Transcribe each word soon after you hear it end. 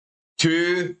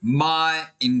to my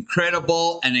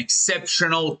incredible and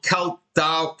exceptional Cult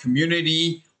DAO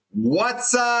community.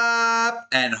 What's up?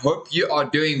 And hope you are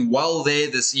doing well there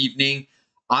this evening.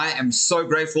 I am so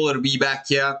grateful to be back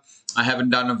here. I haven't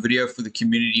done a video for the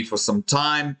community for some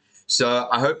time, so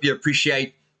I hope you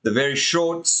appreciate the very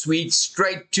short, sweet,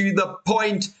 straight to the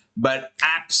point, but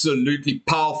absolutely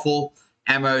powerful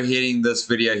ammo hitting this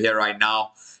video here right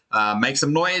now. Make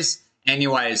some noise.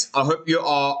 Anyways, I hope you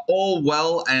are all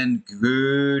well and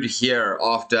good here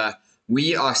after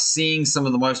we are seeing some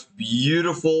of the most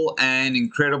beautiful and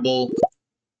incredible,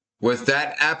 with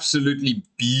that absolutely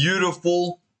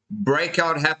beautiful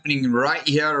breakout happening right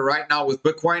here, right now with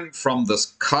Bitcoin from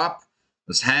this cup,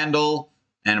 this handle,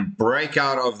 and a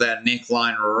breakout of that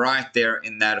neckline right there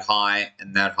in that high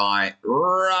and that high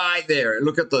right there.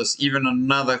 Look at this, even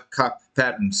another cup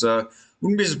pattern. So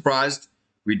wouldn't be surprised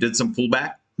we did some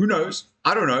pullback. Who knows?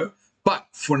 I don't know. But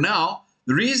for now,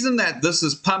 the reason that this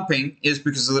is pumping is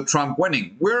because of the Trump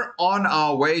winning. We're on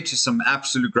our way to some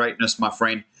absolute greatness, my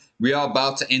friend. We are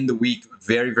about to end the week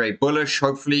very, very bullish,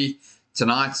 hopefully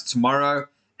tonight, tomorrow.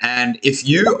 And if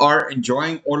you are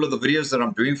enjoying all of the videos that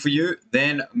I'm doing for you,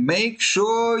 then make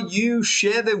sure you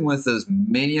share them with as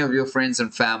many of your friends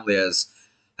and family as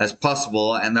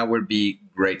possible, and that would be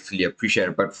gratefully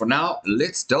appreciated. But for now,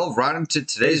 let's delve right into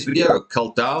today's video.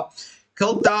 Cult DAO.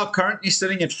 Cult DAO currently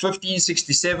sitting at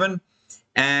 1567,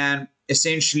 and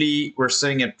essentially we're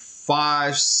sitting at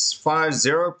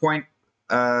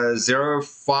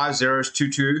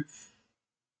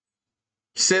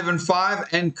 0.0502275,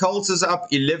 and Cult is up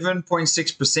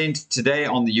 11.6% today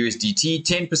on the USDT,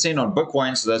 10% on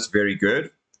Bitcoin, so that's very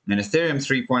good, and Ethereum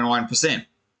 3.1%.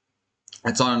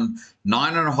 It's on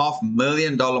 $9.5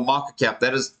 million market cap.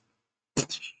 That is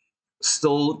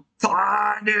still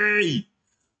tiny.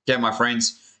 Okay, my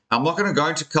friends, I'm not going to go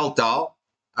into Cult DAO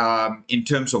in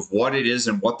terms of what it is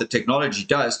and what the technology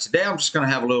does. Today, I'm just going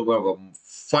to have a little bit of a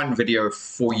fun video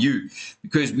for you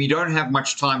because we don't have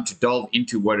much time to delve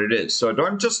into what it is. So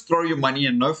don't just throw your money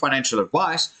in, no financial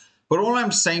advice. But all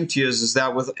I'm saying to you is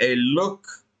that with a look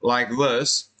like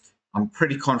this, I'm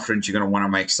pretty confident you're going to want to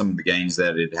make some of the gains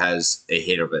that it has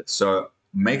ahead of it. So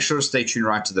make sure to stay tuned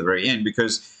right to the very end,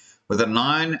 because with a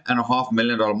 $9.5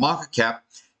 million market cap,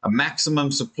 a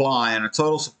maximum supply and a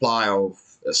total supply of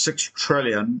 6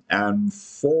 trillion and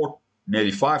nearly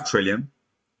 5 trillion,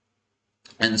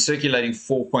 and circulating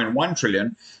 4.1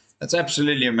 trillion, that's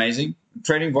absolutely amazing.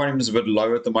 Trading volume is a bit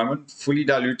low at the moment. Fully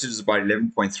diluted is about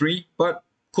 11.3, but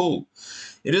cool.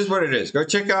 It is what it is. Go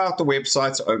check out the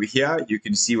websites over here. You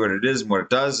can see what it is and what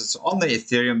it does. It's on the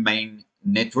Ethereum main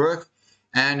network,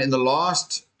 and in the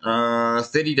last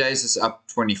 30 days, it's up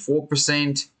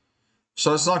 24%.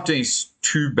 So it's not doing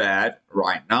too bad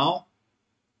right now.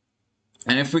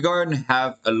 And if we go and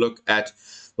have a look at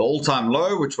the all-time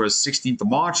low, which was 16th of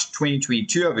March,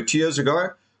 2022, over 2 years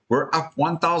ago, we're up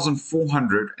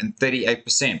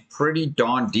 1,438%. Pretty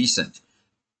darn decent.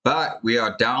 But we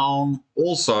are down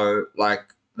also,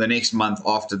 like the next month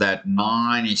after that,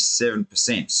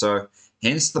 97%. So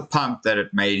hence the pump that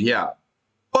it made here.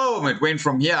 Boom! It went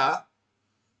from here,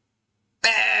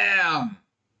 bam!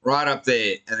 Right up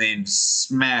there, and then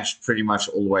smashed pretty much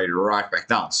all the way right back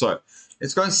down. So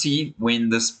let's go and see when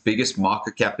this biggest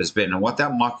market cap has been and what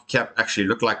that market cap actually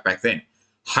looked like back then.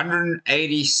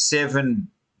 $187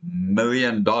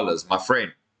 million, my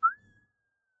friend.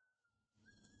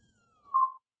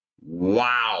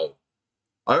 Wow.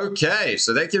 Okay,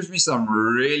 so that gives me some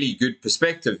really good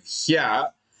perspective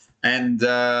here. And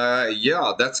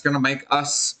yeah, that's going to make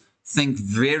us think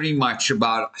very much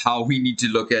about how we need to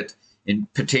look at in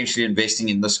potentially investing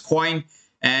in this coin.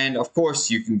 And of course,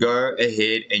 you can go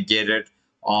ahead and get it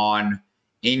on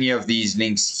any of these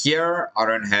links here. I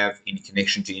don't have any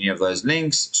connection to any of those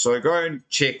links, so go and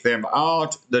check them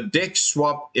out. The DEX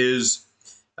swap is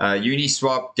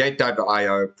Uniswap,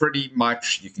 Gate.io. Pretty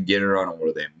much you can get it on all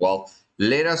of them. Well,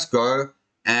 let us go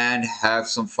and have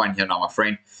some fun here now, my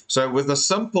friend. So with a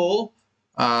simple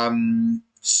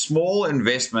small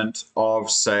investment of,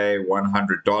 say,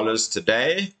 $100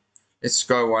 today, let's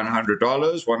go $100.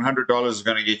 $100 is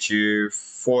going to get you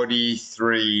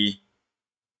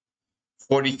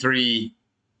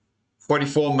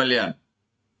 44 million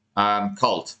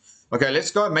Cult. Okay, let's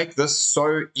go make this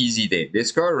so easy then.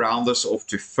 Let's go round this off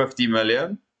to 50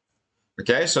 million.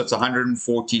 Okay, so it's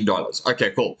 $114.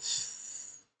 Okay, cool.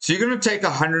 So you're going to take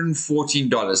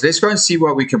 $114. Let's go and see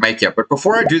what we can make here. But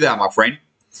before I do that, my friend,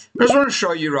 I just want to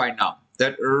show you right now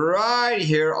that right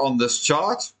here on this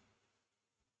chart,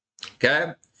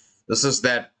 okay, this is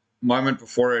that moment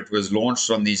before it was launched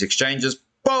on these exchanges.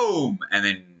 Boom! And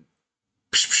then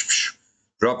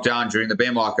drop down during the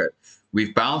bear market.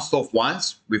 We've bounced off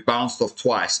once, we've bounced off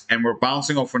twice, and we're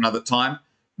bouncing off another time,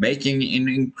 making an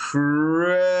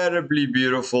incredibly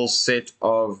beautiful set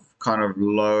of kind of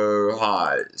low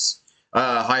highs,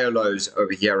 higher lows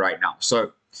over here right now.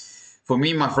 So for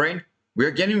me, my friend,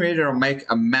 we're getting ready to make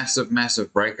a massive,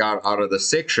 massive breakout out of this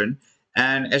section.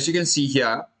 And as you can see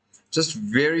here, just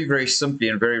very, very simply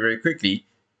and very, very quickly,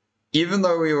 even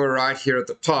though we were right here at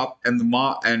the top and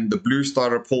the blue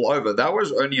started to pull over, that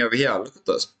was only over here. Look at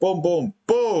this. Boom, boom,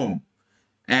 boom.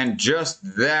 And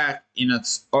just that in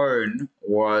its own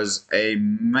was a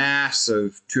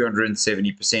massive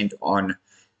 270% on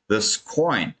this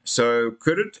coin. So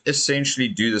could it essentially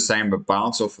do the same but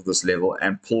bounce off of this level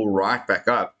and pull right back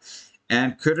up?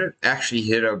 And could it actually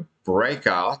hit a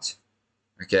breakout,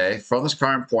 okay, from this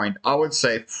current point? I would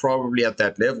say probably at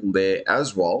that level there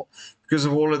as well, because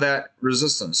of all of that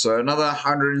resistance. So another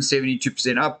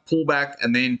 172% up, pullback,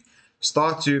 and then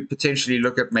start to potentially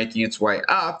look at making its way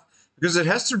up, because it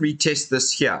has to retest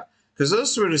this here. Because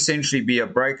this would essentially be a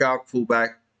breakout,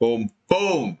 pullback, boom,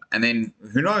 boom. And then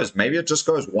who knows, maybe it just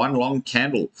goes one long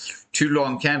candle, two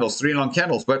long candles, three long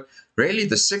candles. But really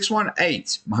the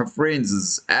 618, my friends,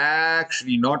 is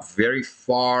actually not very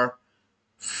far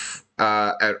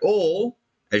at all,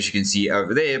 as you can see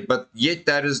over there. But yet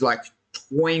that is like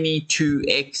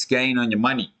 22x gain on your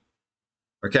money.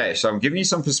 Okay, so I'm giving you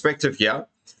some perspective here,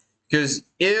 because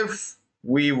if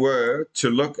we were to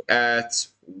look at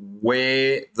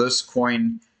where this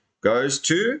coin goes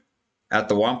to at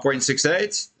the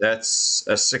 1.68, that's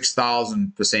a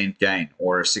 6,000% gain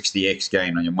or a 60x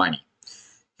gain on your money.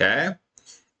 Okay,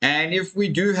 and if we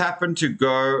do happen to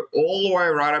go all the way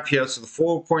right up here to the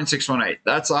 4.618,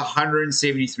 that's a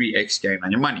 173x gain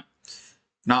on your money.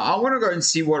 Now, I want to go and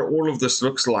see what all of this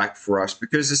looks like for us,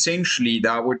 because essentially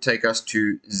that would take us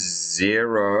to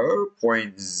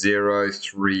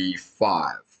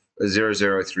 0.035.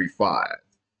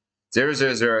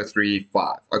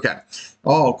 0.035. Okay.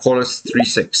 Oh, I'll call it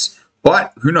 36.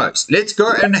 But who knows? Let's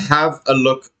go and have a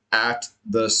look at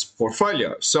this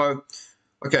portfolio. So,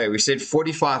 okay, we said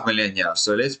 45 million here.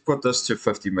 So let's put this to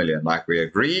 50 million like we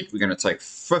agreed. We're going to take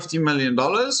 $50 million.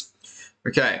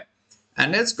 Okay.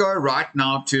 And let's go right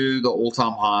now to the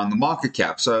all-time high on the market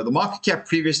cap. So the market cap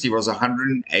previously was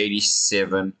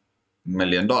 $187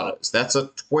 million. That's a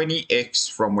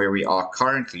 20x from where we are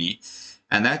currently.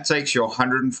 And that takes your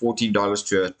 $114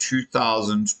 to a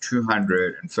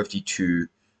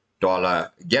 $2,252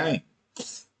 gain.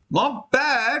 Not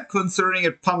bad, considering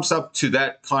it pumps up to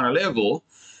that kind of level.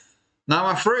 Now,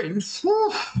 my friend,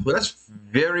 whew, that's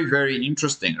very, very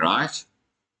interesting, right?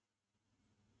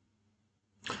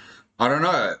 I don't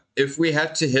know, if we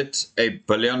had to hit $1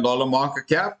 billion market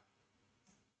cap,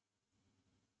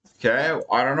 okay,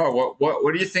 I don't know,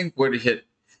 what do you think would hit?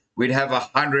 We'd have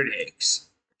 100x,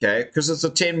 okay, because it's a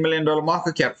 $10 million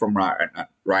market cap from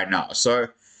right now. So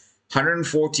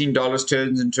 $114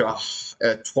 turns into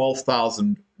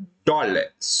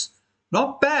 $12,000.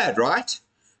 Not bad, right?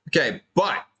 Okay,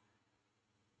 but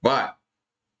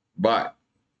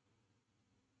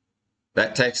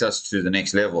that takes us to the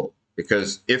next level.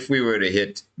 Because if we were to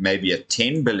hit maybe a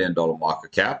 $10 billion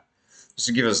market cap, this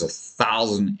would give us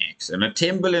 1,000x. And a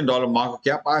 $10 billion market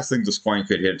cap, I think this coin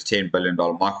could hit a $10 billion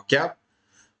market cap.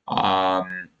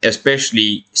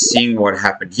 Especially seeing what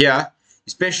happened here,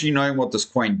 especially knowing what this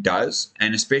coin does,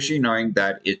 and especially knowing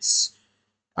that it's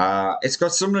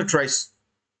got similar traits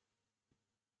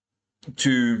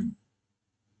to,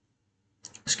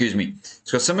 it's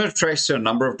got similar traits to a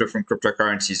number of different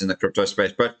cryptocurrencies in the crypto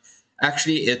space, but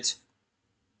actually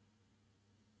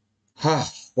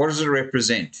what does it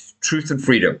represent? Truth and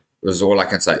freedom is all I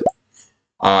can say.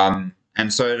 And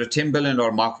so at a $10 billion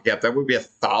market cap, that would be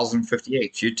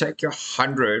 1,058. You take your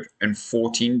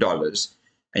 $114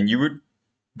 and you would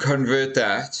convert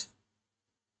that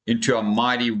into a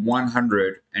mighty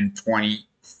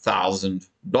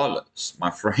 $120,000, my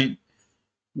friend.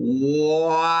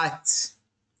 What?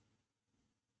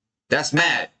 That's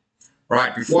mad.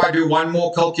 Right, before I do one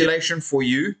more calculation for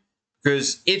you,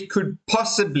 because it could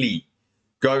possibly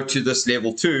go to this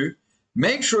level too,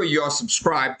 make sure you are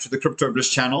subscribed to the Crypto Bliss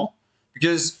channel,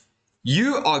 because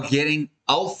you are getting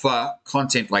alpha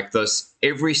content like this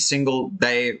every single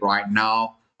day right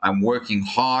now. I'm working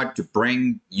hard to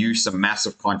bring you some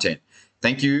massive content.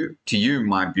 Thank you to you,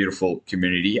 my beautiful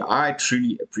community. I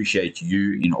truly appreciate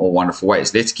you in all wonderful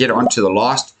ways. Let's get on to the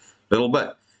last little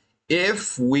bit.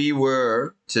 If we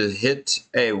were to hit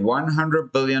a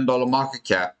 $100 billion market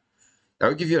cap, that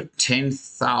would give you a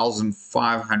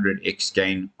 10,500x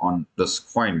gain on this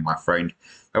coin, my friend.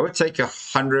 That would take your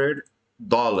 $100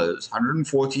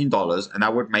 $114, and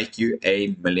that would make you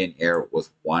a millionaire with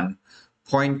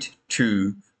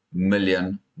 $1.2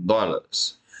 million.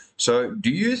 So do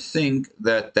you think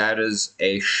that that is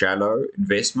a shallow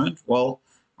investment? Well,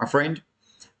 my friend,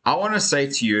 I want to say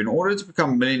to you, in order to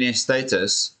become millionaire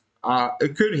status,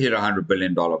 it could hit $100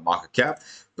 billion market cap,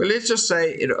 but let's just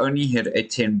say it only hit a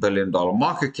 $10 billion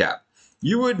market cap.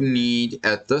 You would need,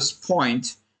 at this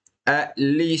point, at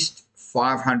least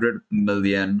 500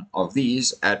 million of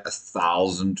these at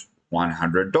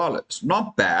 $1,100.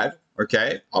 Not bad,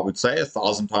 okay? I would say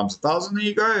 1,000 times 1,000. There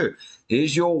you go.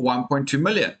 Here's your 1.2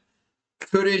 million.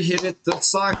 Could it hit it this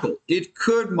cycle? It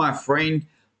could, my friend,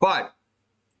 but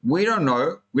we don't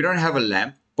know. We don't have a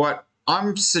lamp, but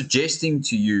I'm suggesting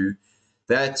to you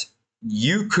that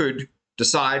you could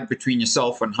decide between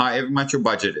yourself and however much your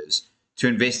budget is to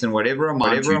invest in whatever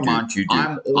amount you do.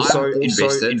 I'm also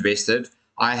invested.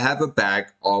 I have a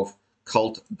bag of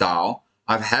Cult DAO.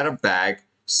 I've had a bag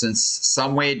since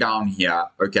somewhere down here,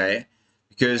 okay?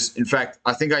 Because, in fact,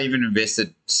 I think I even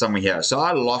invested somewhere here. So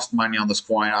I lost money on this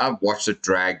coin. I've watched it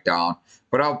drag down,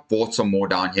 but I've bought some more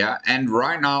down here. And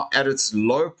right now, at its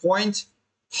low point,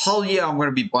 hell yeah, I'm going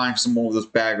to be buying some more of this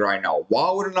bag right now.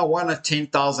 Why wouldn't I want a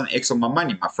 10,000x on my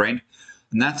money, my friend?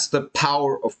 And that's the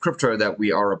power of crypto that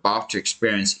we are about to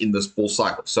experience in this bull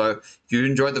cycle. So if you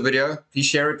enjoyed the video, please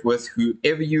share it with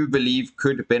whoever you believe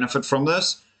could benefit from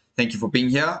this. Thank you for being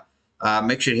here.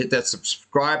 Make sure to hit that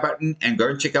subscribe button and go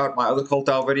and check out my other Cult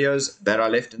DAO videos that I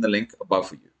left in the link above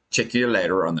for you. Check you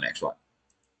later on the next one.